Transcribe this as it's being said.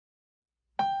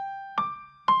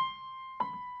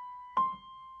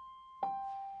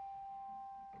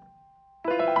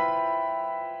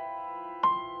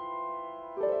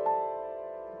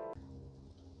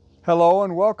Hello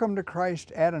and welcome to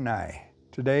Christ Adonai.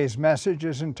 Today's message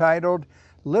is entitled,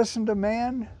 Listen to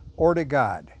Man or to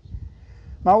God.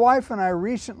 My wife and I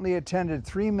recently attended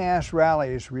 3 mass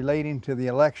rallies relating to the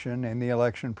election and the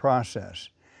election process.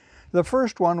 The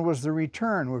first one was the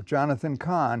return with Jonathan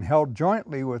Cahn, held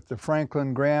jointly with the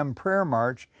Franklin Graham Prayer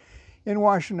March in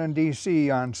Washington,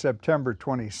 D.C. on September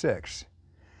 26.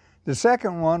 The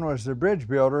second one was the Bridge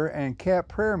Builder and Camp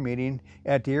Prayer meeting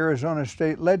at the Arizona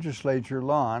State Legislature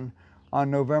lawn on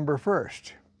November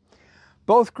 1st.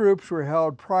 Both groups were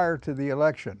held prior to the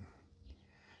election.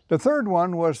 The third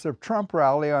one was the Trump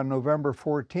rally on November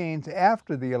 14th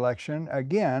after the election,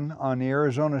 again on the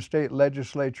Arizona State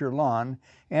Legislature lawn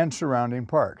and surrounding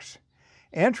parks.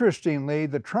 Interestingly,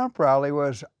 the Trump rally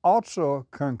was also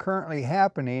concurrently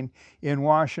happening in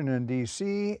Washington,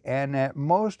 D.C. and at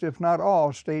most, if not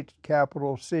all, state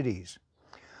capital cities.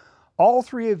 All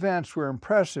 3 events were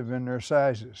impressive in their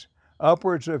sizes,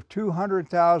 upwards of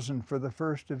 200,000 for the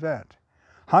first event,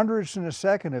 hundreds in the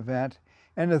second event,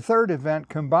 and the third event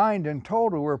combined in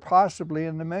total were possibly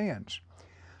in the millions.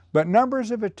 But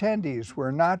numbers of attendees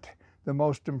were not the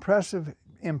most impressive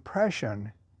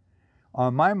impression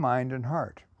on my mind and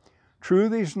heart. True,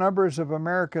 these numbers of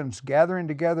Americans gathering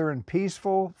together in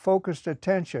peaceful, focused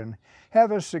attention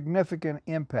have a significant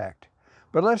impact.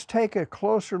 But let's take a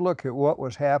closer look at what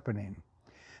was happening.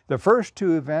 The first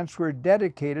 2 events were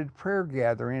dedicated prayer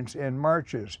gatherings and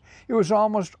marches. It was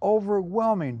almost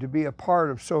overwhelming to be a part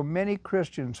of so many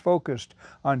Christians focused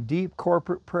on deep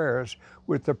corporate prayers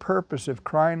with the purpose of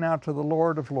crying out to the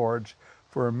Lord of Lords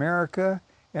for America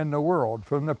and the world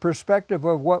from the perspective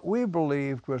of what we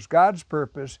believed was God's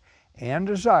purpose and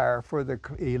desire for the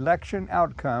election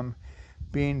outcome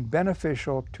being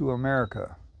beneficial to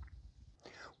America.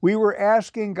 We were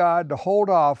asking God to hold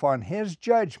off on His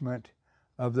judgment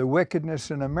of the wickedness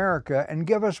in America and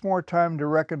give us more time to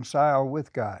reconcile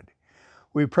with God.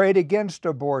 We prayed against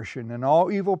abortion and all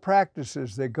evil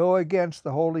practices that go against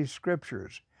the Holy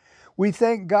Scriptures. We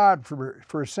thank God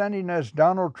for sending us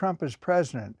Donald Trump as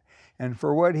president and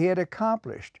for what he had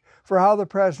accomplished, for how the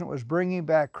president was bringing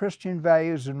back Christian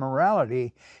values and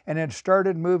morality and had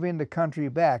started moving the country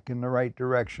back in the right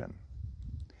direction.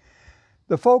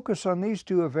 The focus on these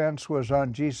 2 events was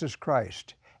on Jesus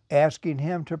Christ, asking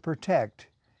Him to protect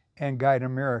and guide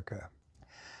America.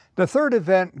 The third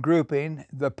event grouping,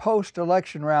 the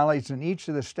post-election rallies in each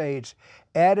of the states,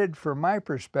 added, from my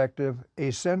perspective,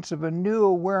 a sense of a new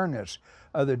awareness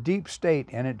of the deep state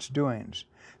and its doings.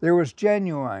 There was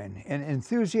genuine and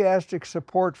enthusiastic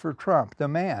support for Trump, the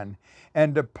man,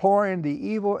 and deploring the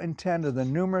evil intent of the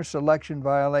numerous election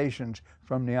violations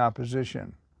from the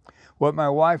opposition. What my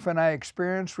wife and I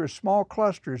experienced were small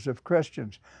clusters of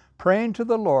Christians praying to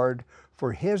the Lord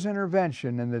for His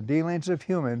intervention in the dealings of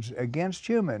humans against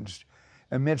humans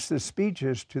amidst the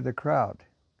speeches to the crowd.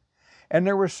 And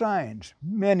there were signs,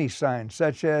 many signs,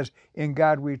 such as, "In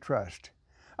God we trust."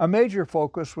 A major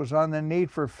focus was on the need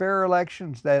for fair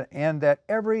elections and that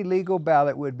every legal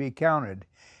ballot would be counted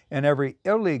and every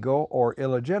illegal or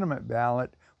illegitimate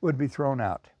ballot would be thrown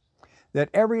out, that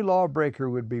every lawbreaker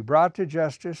would be brought to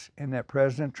justice, and that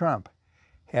President Trump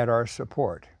had our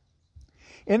support.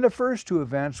 In the first 2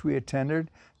 events we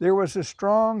attended, there was a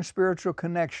strong spiritual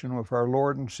connection with our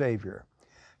Lord and Savior.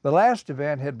 The last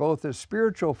event had both a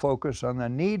spiritual focus on the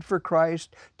need for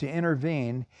Christ to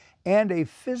intervene and a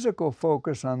physical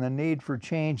focus on the need for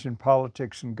change in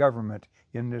politics and government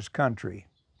in this country.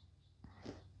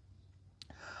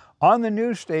 On the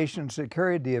news stations that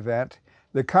carried the event,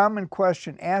 the common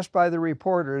question asked by the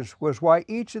reporters was why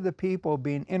each of the people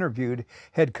being interviewed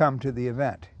had come to the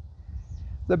event.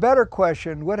 The better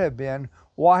question would have been,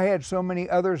 why had so many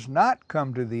others not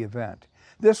come to the event?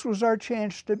 This was our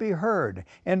chance to be heard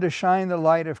and to shine the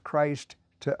light of Christ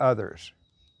to others.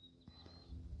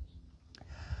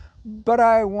 But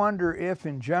I wonder if,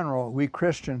 in general, we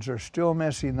Christians are still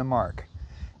missing the mark.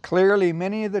 Clearly,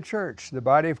 many of the church, the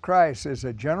body of Christ, as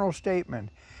a general statement,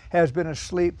 has been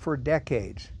asleep for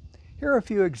decades. Here are a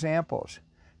few examples.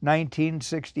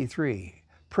 1963,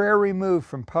 prayer removed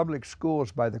from public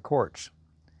schools by the courts.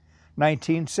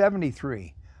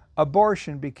 1973,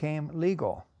 abortion became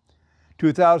legal.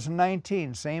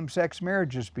 2019, same-sex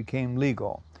marriages became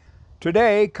legal.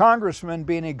 Today, congressmen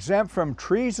being exempt from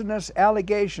treasonous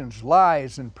allegations,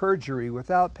 lies, and perjury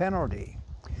without penalty.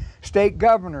 State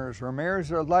governors or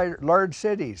mayors of large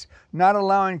cities not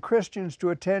allowing Christians to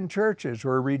attend churches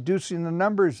or reducing the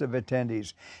numbers of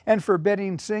attendees and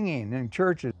forbidding singing in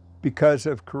churches because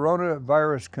of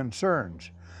coronavirus concerns,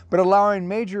 but allowing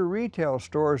major retail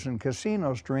stores and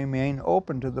casinos to remain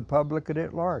open to the public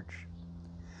at large.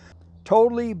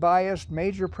 totally biased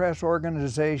major press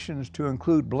organizations to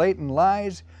include blatant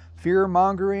lies,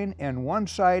 fear-mongering, and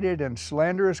one-sided and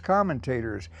slanderous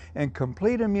commentators, and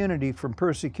complete immunity from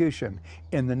persecution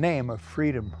in the name of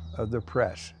freedom of the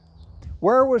press.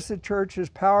 Where was the church's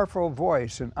powerful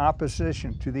voice in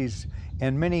opposition to these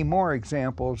and many more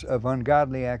examples of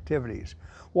ungodly activities?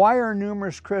 Why are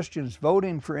numerous Christians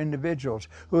voting for individuals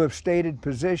who have stated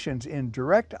positions in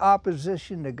direct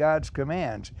opposition to God's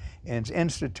commands and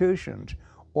institutions,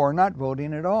 or not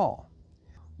voting at all?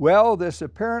 Well, this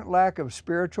apparent lack of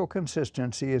spiritual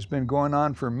consistency has been going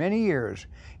on for many years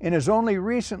and has only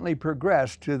recently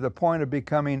progressed to the point of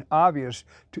becoming obvious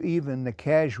to even the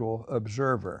casual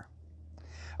observer.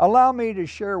 Allow me to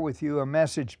share with you a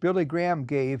message Billy Graham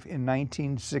gave in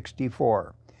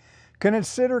 1964.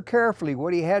 Consider carefully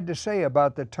what he had to say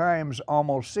about the times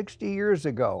almost 60 years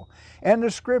ago and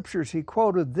the scriptures he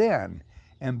quoted then,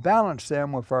 and balance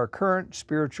them with our current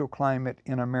spiritual climate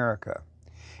in America.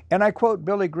 And I quote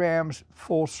Billy Graham's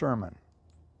full sermon.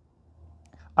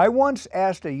 I once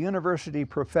asked a university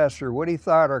professor what he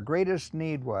thought our greatest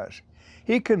need was.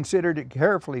 He considered it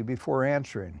carefully before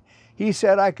answering. He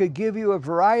said, I could give you a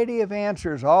variety of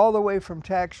answers all the way from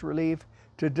tax relief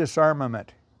to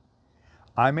disarmament.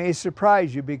 I may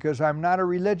surprise you because I'm not a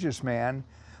religious man,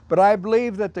 but I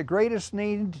believe that the greatest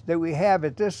need that we have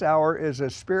at this hour is a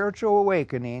spiritual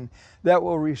awakening that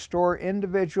will restore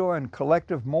individual and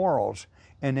collective morals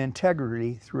and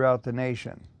integrity throughout the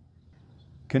nation.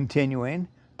 Continuing,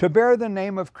 to bear the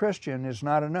name of Christian is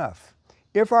not enough.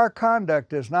 If our conduct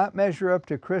does not measure up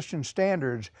to Christian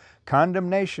standards,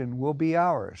 condemnation will be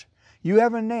ours. You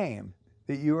have a name,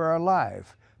 that you are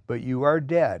alive, but you are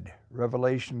dead.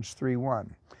 Revelations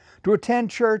 3:1. To attend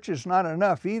church is not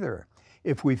enough either.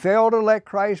 If we fail to let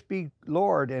Christ be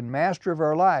Lord and Master of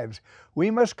our lives,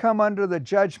 we must come under the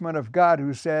judgment of God,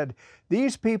 who said,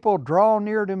 These people draw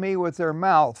near to me with their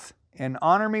mouth and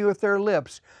honor me with their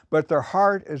lips, but their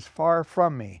heart is far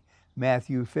from me.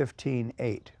 Matthew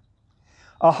 15:8.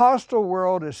 A hostile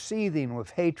world is seething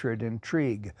with hatred,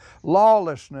 intrigue,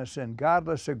 lawlessness, and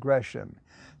godless aggression.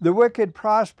 The wicked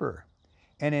prosper,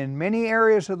 and in many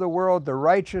areas of the world the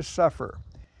righteous suffer.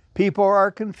 People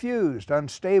are confused,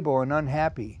 unstable, and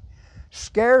unhappy.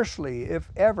 Scarcely,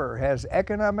 if ever, has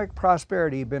economic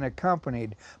prosperity been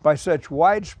accompanied by such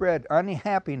widespread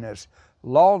unhappiness,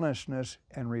 lawlessness,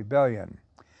 and rebellion.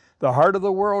 The heart of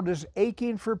the world is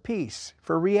aching for peace,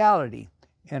 for reality,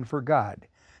 and for God.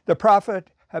 The prophet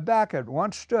Habakkuk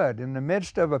once stood in the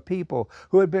midst of a people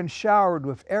who had been showered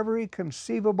with every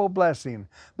conceivable blessing,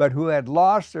 but who had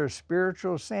lost their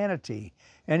spiritual sanity.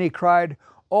 And he cried,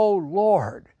 O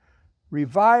Lord,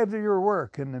 revive your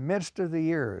work in the midst of the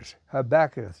years.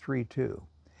 Habakkuk 3:2.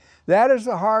 That is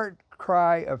the heart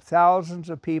cry of thousands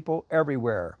of people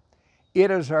everywhere.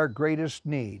 It is our greatest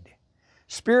need.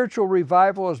 Spiritual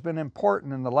revival has been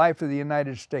important in the life of the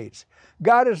United States.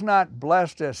 God has not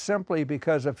blessed us simply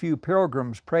because a few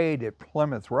pilgrims prayed at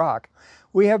Plymouth Rock.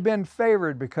 We have been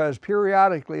favored because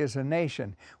periodically as a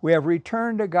nation we have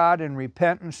returned to God in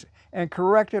repentance and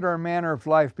corrected our manner of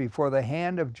life before the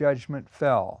hand of judgment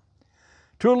fell.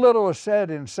 Too little is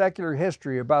said in secular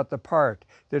history about the part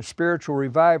that spiritual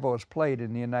revival has played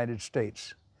in the United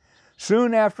States.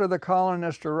 Soon after the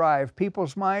colonists arrived,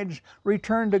 people's minds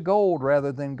returned to gold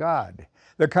rather than God.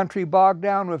 The country bogged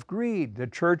down with greed, the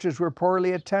churches were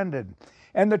poorly attended,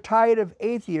 and the tide of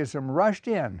atheism rushed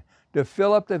in to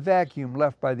fill up the vacuum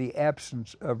left by the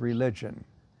absence of religion.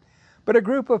 But a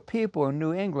group of people in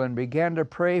New England began to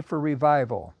pray for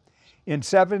revival. In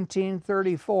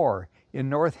 1734, in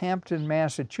Northampton,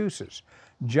 Massachusetts,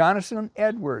 Jonathan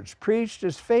Edwards preached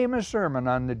his famous sermon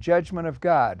on the judgment of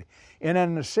God, and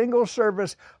in a single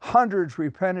service, hundreds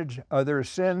repented of their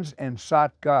sins and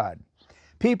sought God.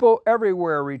 People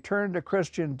everywhere returned to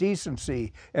Christian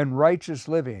decency and righteous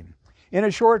living. In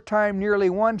a short time, nearly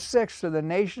 1/6 of the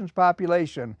nation's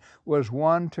population was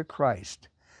won to Christ.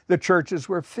 The churches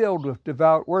were filled with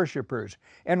devout worshipers,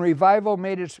 and revival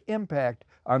made its impact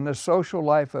on the social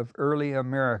life of early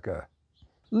America.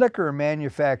 Liquor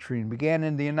manufacturing began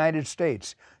in the United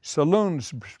States.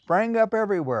 Saloons sprang up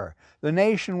everywhere. The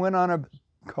nation went on a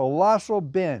colossal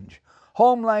binge.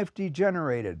 Home life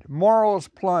degenerated. Morals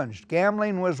plunged.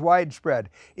 Gambling was widespread.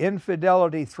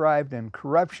 Infidelity thrived, and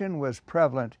corruption was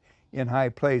prevalent in high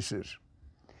places.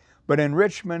 But in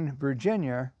Richmond,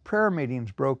 Virginia, prayer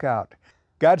meetings broke out.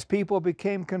 God's people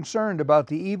became concerned about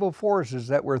the evil forces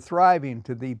that were thriving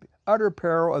to the utter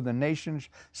peril of the nation's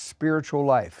spiritual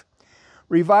life.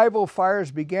 Revival fires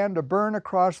began to burn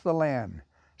across the land.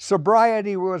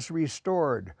 Sobriety was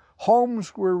restored.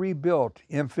 Homes were rebuilt,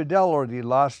 infidelity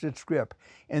lost its grip,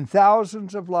 and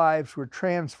thousands of lives were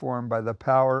transformed by the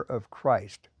power of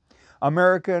Christ.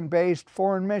 American-based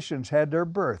foreign missions had their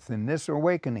birth in this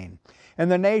awakening, and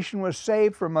the nation was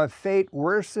saved from a fate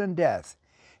worse than death.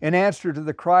 In answer to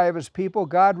the cry of His people,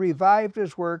 God revived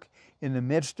His work in the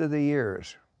midst of the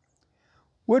years.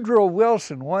 Woodrow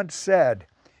Wilson once said,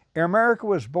 "America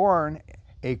was born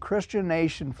a Christian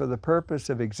nation for the purpose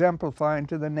of exemplifying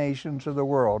to the nations of the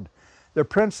world the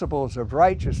principles of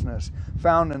righteousness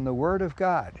found in the Word of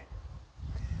God."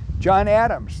 John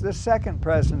Adams, the second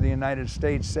President of the United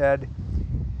States, said,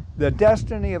 "The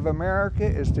destiny of America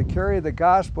is to carry the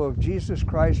gospel of Jesus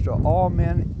Christ to all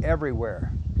men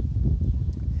everywhere."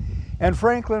 And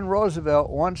Franklin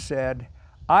Roosevelt once said,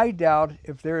 "I doubt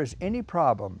if there is any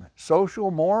problem,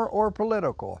 social, moral, or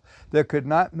political, that could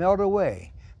not melt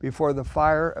away before the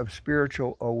fire of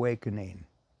spiritual awakening."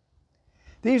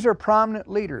 These are prominent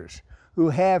leaders who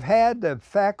have had the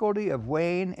faculty of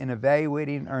weighing and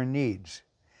evaluating our needs.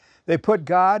 They put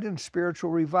God and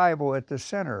spiritual revival at the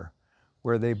center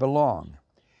where they belong.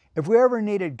 If we ever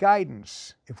needed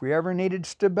guidance, if we ever needed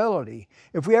stability,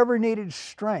 if we ever needed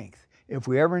strength, if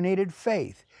we ever needed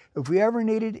faith, if we ever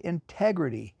needed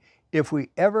integrity, if we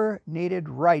ever needed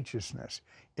righteousness,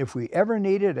 if we ever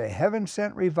needed a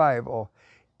heaven-sent revival,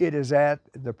 it is at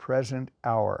the present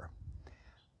hour.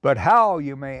 But how,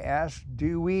 you may ask,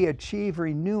 do we achieve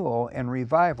renewal and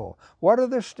revival? What are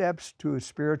the steps to a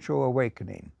spiritual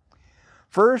awakening?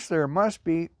 First, there must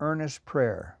be earnest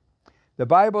prayer. The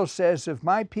Bible says, "If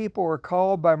my people are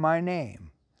called by my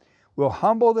name, will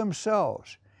humble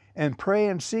themselves and pray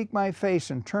and seek my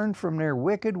face and turn from their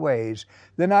wicked ways,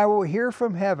 then I will hear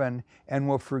from heaven and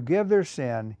will forgive their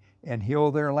sin and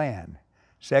heal their land."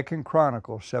 2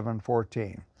 Chronicles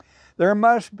 7:14. There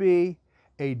must be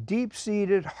a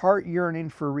deep-seated heart yearning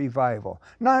for revival,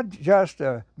 not just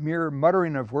a mere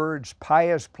muttering of words,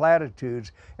 pious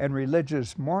platitudes, and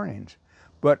religious mournings,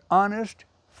 but honest,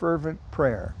 fervent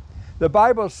prayer. The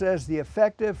Bible says the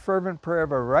effective, fervent prayer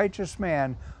of a righteous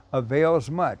man avails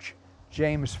much.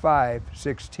 James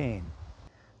 5:16.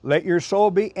 Let your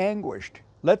soul be anguished.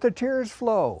 Let the tears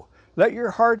flow. Let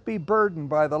your heart be burdened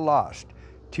by the lost.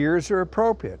 Tears are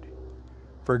appropriate.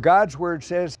 For God's word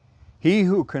says, "He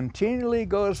who continually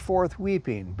goes forth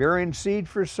weeping, bearing seed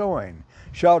for sowing,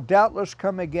 shall doubtless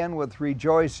come again with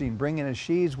rejoicing, bringing his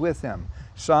sheaves with him."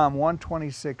 Psalm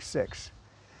 126:6.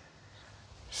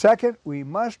 Second, we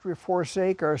must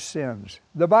forsake our sins.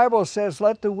 The Bible says,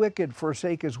 "Let the wicked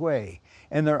forsake his way,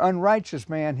 and the unrighteous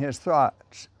man his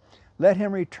thoughts. Let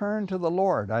him return to the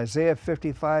Lord." Isaiah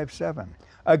 55:7.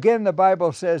 Again, the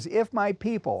Bible says, "If my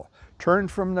people turn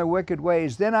from their wicked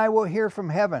ways, then I will hear from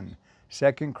heaven."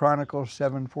 2 Chronicles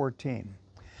 7:14.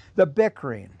 The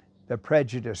bickering, the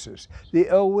prejudices, the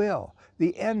ill will,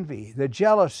 the envy, the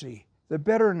jealousy, the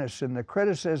bitterness, and the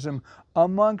criticism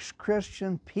amongst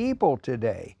Christian people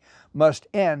today must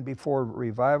end before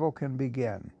revival can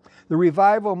begin. The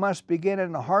revival must begin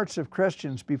in the hearts of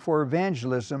Christians before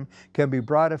evangelism can be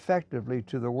brought effectively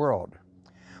to the world.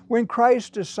 When Christ's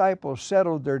disciples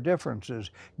settled their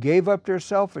differences, gave up their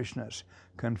selfishness,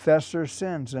 confessed their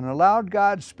sins, and allowed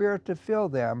God's Spirit to fill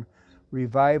them,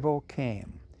 revival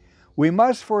came. We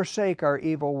must forsake our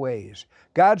evil ways.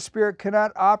 God's Spirit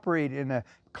cannot operate in a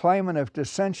climate of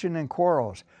dissension and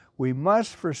quarrels. We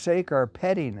must forsake our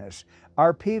pettiness,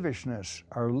 our peevishness,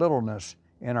 our littleness,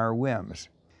 and our whims.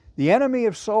 The enemy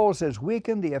of souls has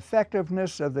weakened the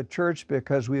effectiveness of the church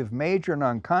because we have majored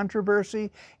on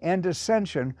controversy and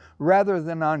dissension rather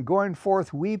than on going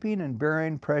forth weeping and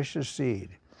bearing precious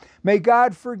seed. May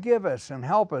God forgive us and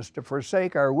help us to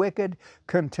forsake our wicked,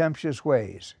 contemptuous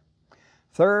ways.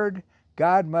 Third,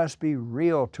 God must be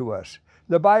real to us.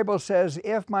 The Bible says,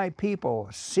 "If my people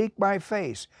seek my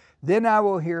face, then I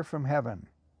will hear from heaven."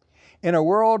 In a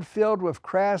world filled with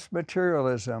crass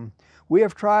materialism, we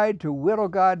have tried to whittle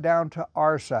God down to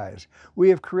our size. We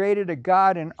have created a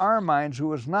God in our minds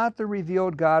who is not the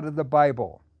revealed God of the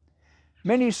Bible.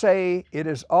 Many say it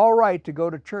is all right to go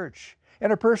to church,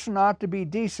 and a person ought to be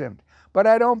decent, but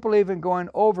I don't believe in going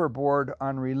overboard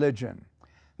on religion.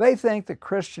 They think the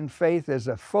Christian faith is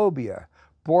a phobia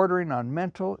bordering on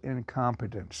mental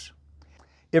incompetence.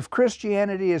 If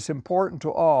Christianity is important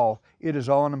to all, it is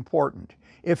all important.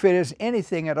 If it is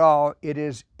anything at all, it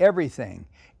is everything.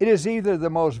 It is either the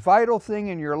most vital thing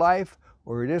in your life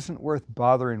or it isn't worth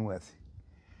bothering with.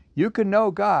 You can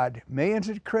know God. Millions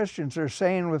of Christians are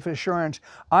saying with assurance,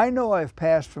 "I know I've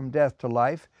passed from death to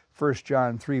life," 1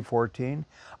 John 3:14.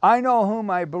 "I know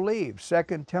whom I believe,"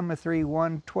 2 Timothy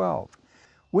 1:12.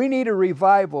 We need a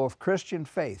revival of Christian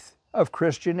faith. of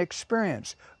Christian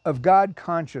experience, of God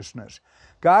consciousness.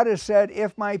 God has said,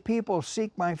 if my people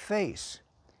seek my face,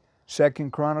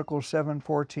 2 Chronicles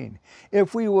 7:14.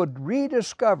 If we would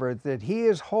rediscover that He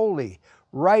is holy,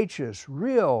 righteous,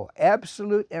 real,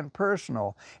 absolute, and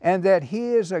personal, and that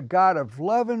He is a God of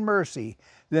love and mercy,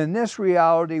 then this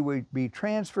reality would be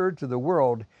transferred to the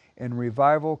world and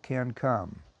revival can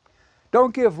come.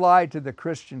 Don't give lie to the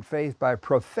Christian faith by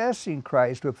professing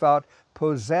Christ without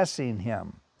possessing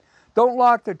Him. Don't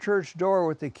lock the church door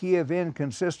with the key of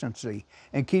inconsistency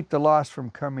and keep the lost from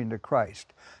coming to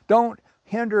Christ. Don't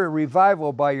hinder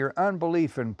revival by your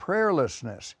unbelief and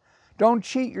prayerlessness. Don't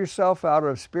cheat yourself out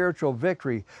of spiritual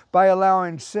victory by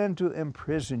allowing sin to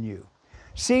imprison you.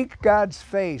 Seek God's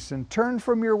face and turn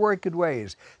from your wicked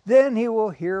ways. Then He will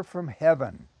hear from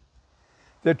heaven.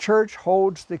 The church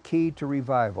holds the key to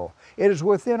revival. It is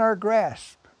within our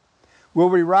grasp. Will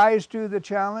we rise to the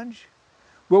challenge?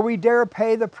 Will we dare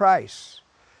pay the price?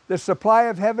 The supply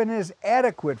of heaven is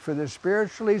adequate for the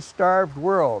spiritually starved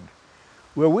world.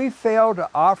 Will we fail to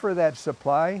offer that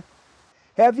supply?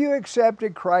 Have you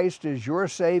accepted Christ as your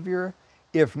Savior?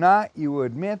 If not, you will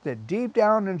admit that deep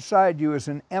down inside you is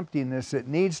an emptiness that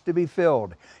needs to be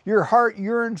filled. Your heart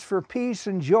yearns for peace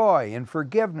and joy and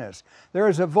forgiveness. There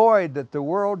is a void that the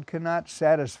world cannot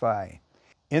satisfy.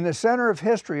 In the center of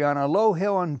history, on a low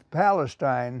hill in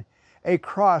Palestine, a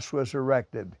cross was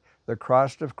erected, the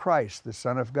cross of Christ, the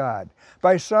Son of God.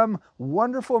 By some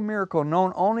wonderful miracle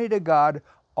known only to God,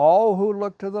 all who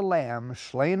look to the Lamb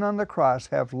slain on the cross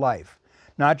have life.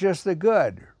 Not just the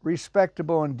good,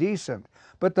 respectable, and decent,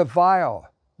 but the vile,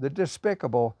 the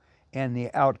despicable, and the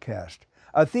outcast.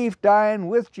 A thief dying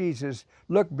with Jesus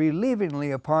looked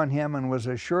believingly upon Him and was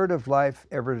assured of life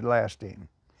everlasting.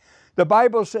 The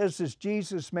Bible says that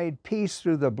Jesus made peace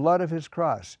through the blood of His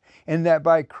cross, and that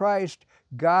by Christ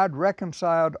God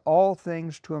reconciled all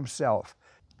things to Himself.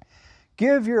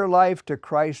 Give your life to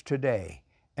Christ today,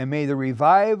 and may the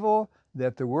revival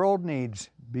that the world needs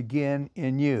begin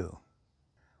in you.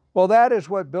 Well, that is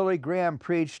what Billy Graham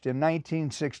preached in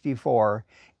 1964,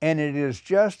 and it is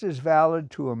just as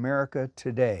valid to America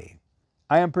today.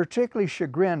 I am particularly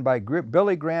chagrined by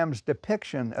Billy Graham's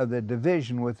depiction of the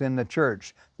division within the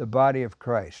church, the body of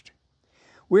Christ.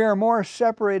 We are more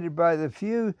separated by the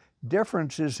few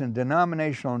differences in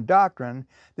denominational doctrine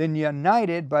than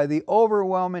united by the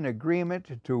overwhelming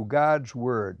agreement to God's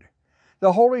Word.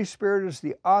 The Holy Spirit is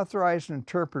the authorized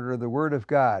interpreter of the Word of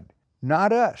God,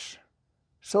 not us.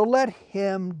 So let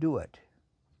Him do it.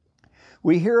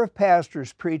 We hear of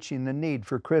pastors preaching the need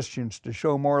for Christians to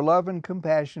show more love and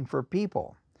compassion for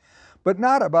people, but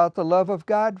not about the love of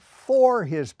God for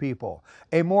His people,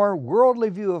 a more worldly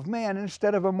view of man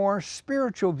instead of a more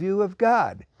spiritual view of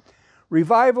God.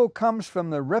 Revival comes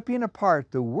from the ripping apart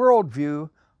the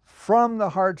worldview from the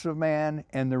hearts of man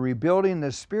and the rebuilding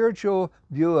the spiritual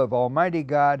view of Almighty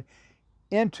God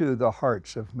into the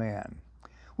hearts of man.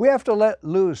 We have to let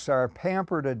loose our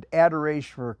pampered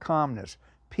adoration for calmness,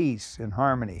 peace, and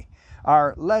harmony,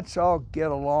 our let's all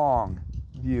get along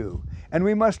view. And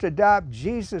we must adopt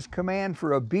Jesus' command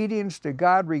for obedience to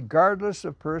God regardless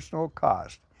of personal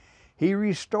cost. He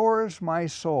restores my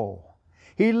soul.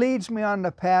 He leads me on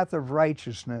the path of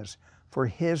righteousness for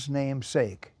His name's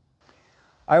sake.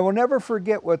 I will never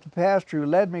forget what the pastor who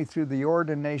led me through the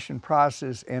ordination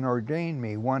process and ordained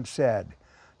me once said.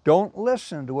 Don't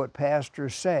listen to what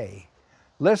pastors say.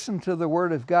 Listen to the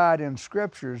Word of God and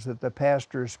Scriptures that the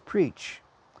pastors preach.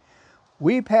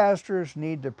 We pastors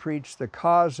need to preach the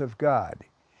cause of God,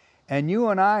 and you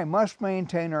and I must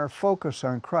maintain our focus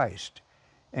on Christ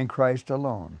and Christ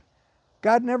alone.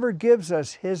 God never gives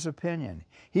us His opinion.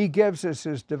 He gives us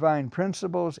His divine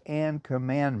principles and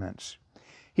commandments.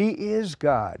 He is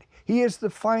God. He is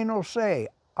the final say.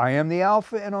 I am the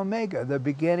Alpha and Omega, the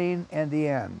beginning and the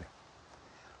end.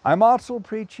 I'm also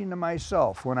preaching to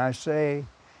myself when I say,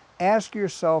 ask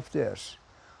yourself this.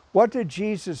 What did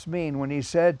Jesus mean when He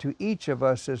said to each of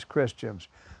us as Christians,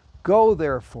 go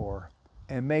therefore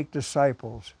and make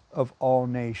disciples of all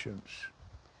nations?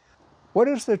 What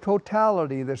is the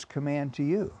totality of this command to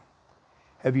you?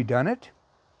 Have you done it?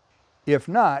 If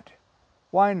not,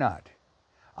 why not?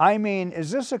 I mean,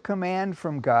 is this a command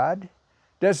from God?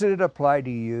 Does it apply to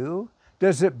you?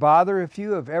 Does it bother if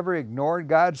you have ever ignored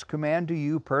God's command to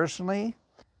you personally?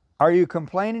 Are you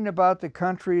complaining about the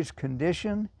country's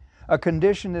condition? A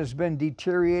condition that has been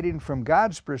deteriorating from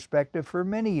God's perspective for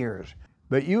many years,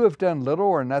 but you have done little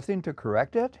or nothing to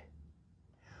correct it?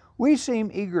 We seem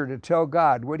eager to tell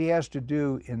God what He has to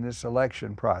do in this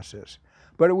election process,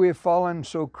 but we have fallen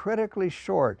so critically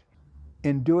short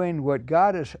in doing what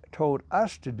God has told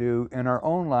us to do in our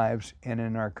own lives and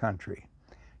in our country.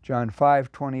 John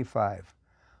 5:25.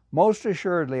 Most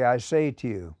assuredly I say to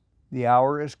you, the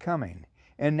hour is coming,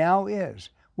 and now is,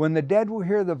 when the dead will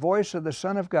hear the voice of the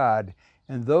Son of God,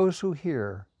 and those who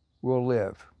hear will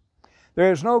live.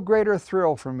 There is no greater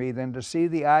thrill for me than to see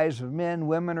the eyes of men,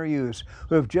 women, or youths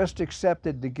who have just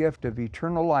accepted the gift of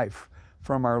eternal life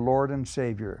from our Lord and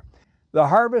Savior. The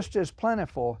harvest is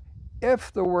plentiful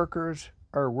if the workers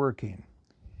are working.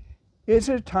 Is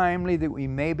it timely that we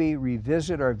maybe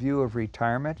revisit our view of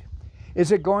retirement?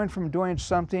 Is it going from doing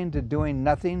something to doing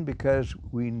nothing because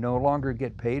we no longer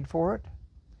get paid for it?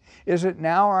 Is it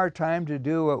now our time to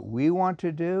do what we want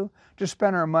to do, to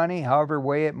spend our money however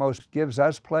way it most gives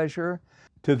us pleasure,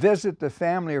 to visit the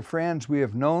family or friends we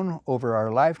have known over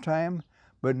our lifetime,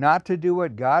 but not to do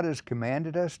what God has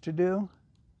commanded us to do?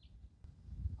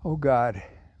 Oh God,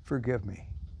 forgive me.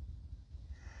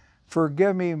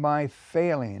 Forgive me my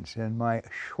failings and my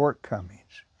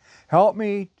shortcomings. Help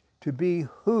me to be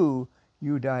who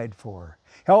you died for.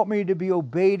 Help me to be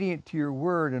obedient to your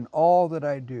word in all that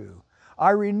I do.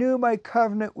 I renew my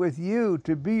covenant with you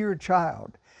to be your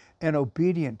child, an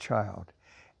obedient child,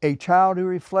 a child who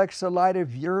reflects the light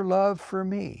of your love for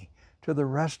me to the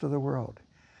rest of the world.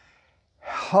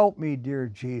 Help me, dear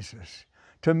Jesus,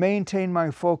 to maintain my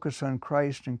focus on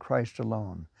Christ and Christ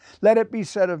alone. Let it be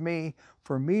said of me,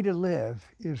 for me to live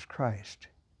is Christ,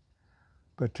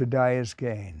 but to die is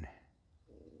gain.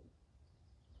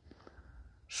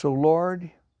 So Lord,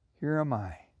 here am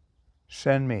I.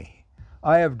 Send me.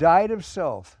 I have died of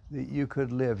self that you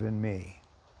could live in me.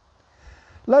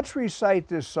 Let's recite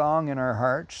this song in our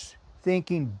hearts,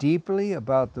 thinking deeply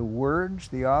about the words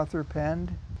the author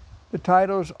penned. The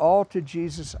title is All to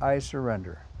Jesus I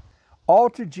Surrender. All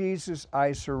to Jesus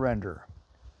I surrender.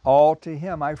 All to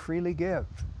Him I freely give.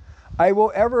 I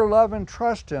will ever love and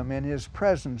trust Him, in His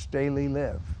presence daily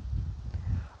live.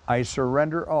 I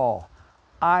surrender all.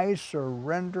 I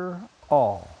surrender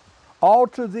all. All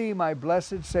to Thee, my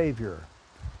blessed Savior.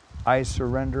 I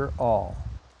surrender all.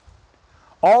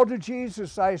 All to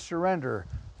Jesus I surrender.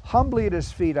 Humbly at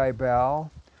His feet I bow.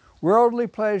 Worldly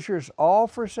pleasures all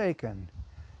forsaken.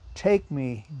 Take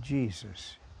me,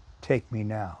 Jesus, take me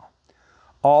now.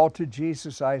 All to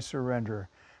Jesus I surrender.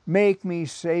 Make me,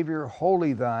 Savior,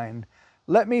 wholly Thine.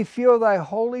 Let me feel Thy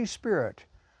Holy Spirit.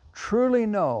 Truly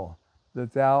know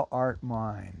that Thou art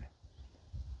mine.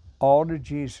 All to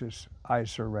Jesus I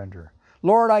surrender.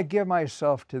 Lord, I give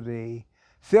myself to Thee.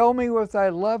 Fill me with Thy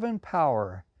love and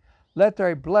power. Let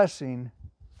Thy blessing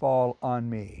fall on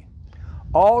me.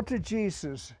 All to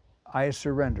Jesus I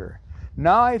surrender.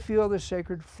 Now I feel the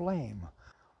sacred flame.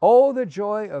 Oh, the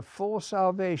joy of full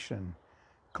salvation.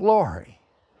 Glory,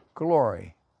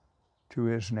 glory to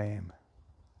His name.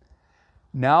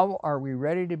 Now are we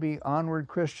ready to be onward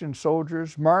Christian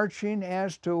soldiers, marching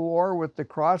as to war with the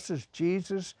crosses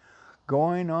Jesus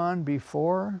going on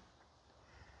before?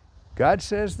 God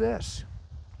says this,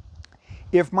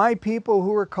 if my people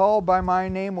who are called by my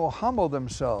name will humble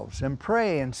themselves and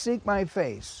pray and seek my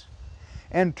face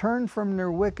and turn from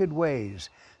their wicked ways,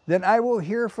 then I will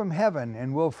hear from heaven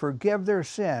and will forgive their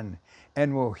sin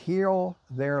and will heal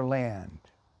their land.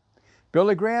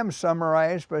 Billy Graham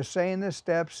summarized by saying the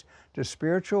steps to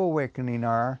spiritual awakening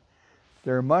are,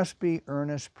 there must be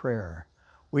earnest prayer.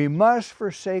 We must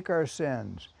forsake our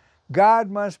sins. God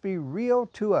must be real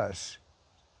to us.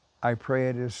 I pray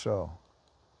it is so.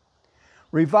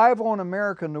 Revival in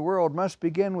America and the world must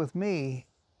begin with me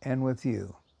and with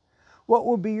you. What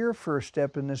will be your first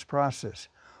step in this process?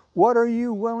 What are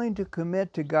you willing to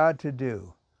commit to God to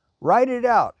do? Write it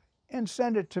out and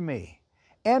send it to me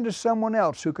and to someone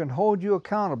else who can hold you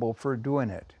accountable for doing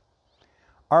it.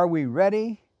 Are we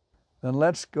ready? Then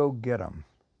let's go get them.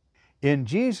 In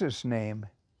Jesus' name,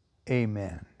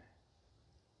 amen.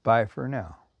 Bye for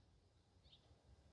now.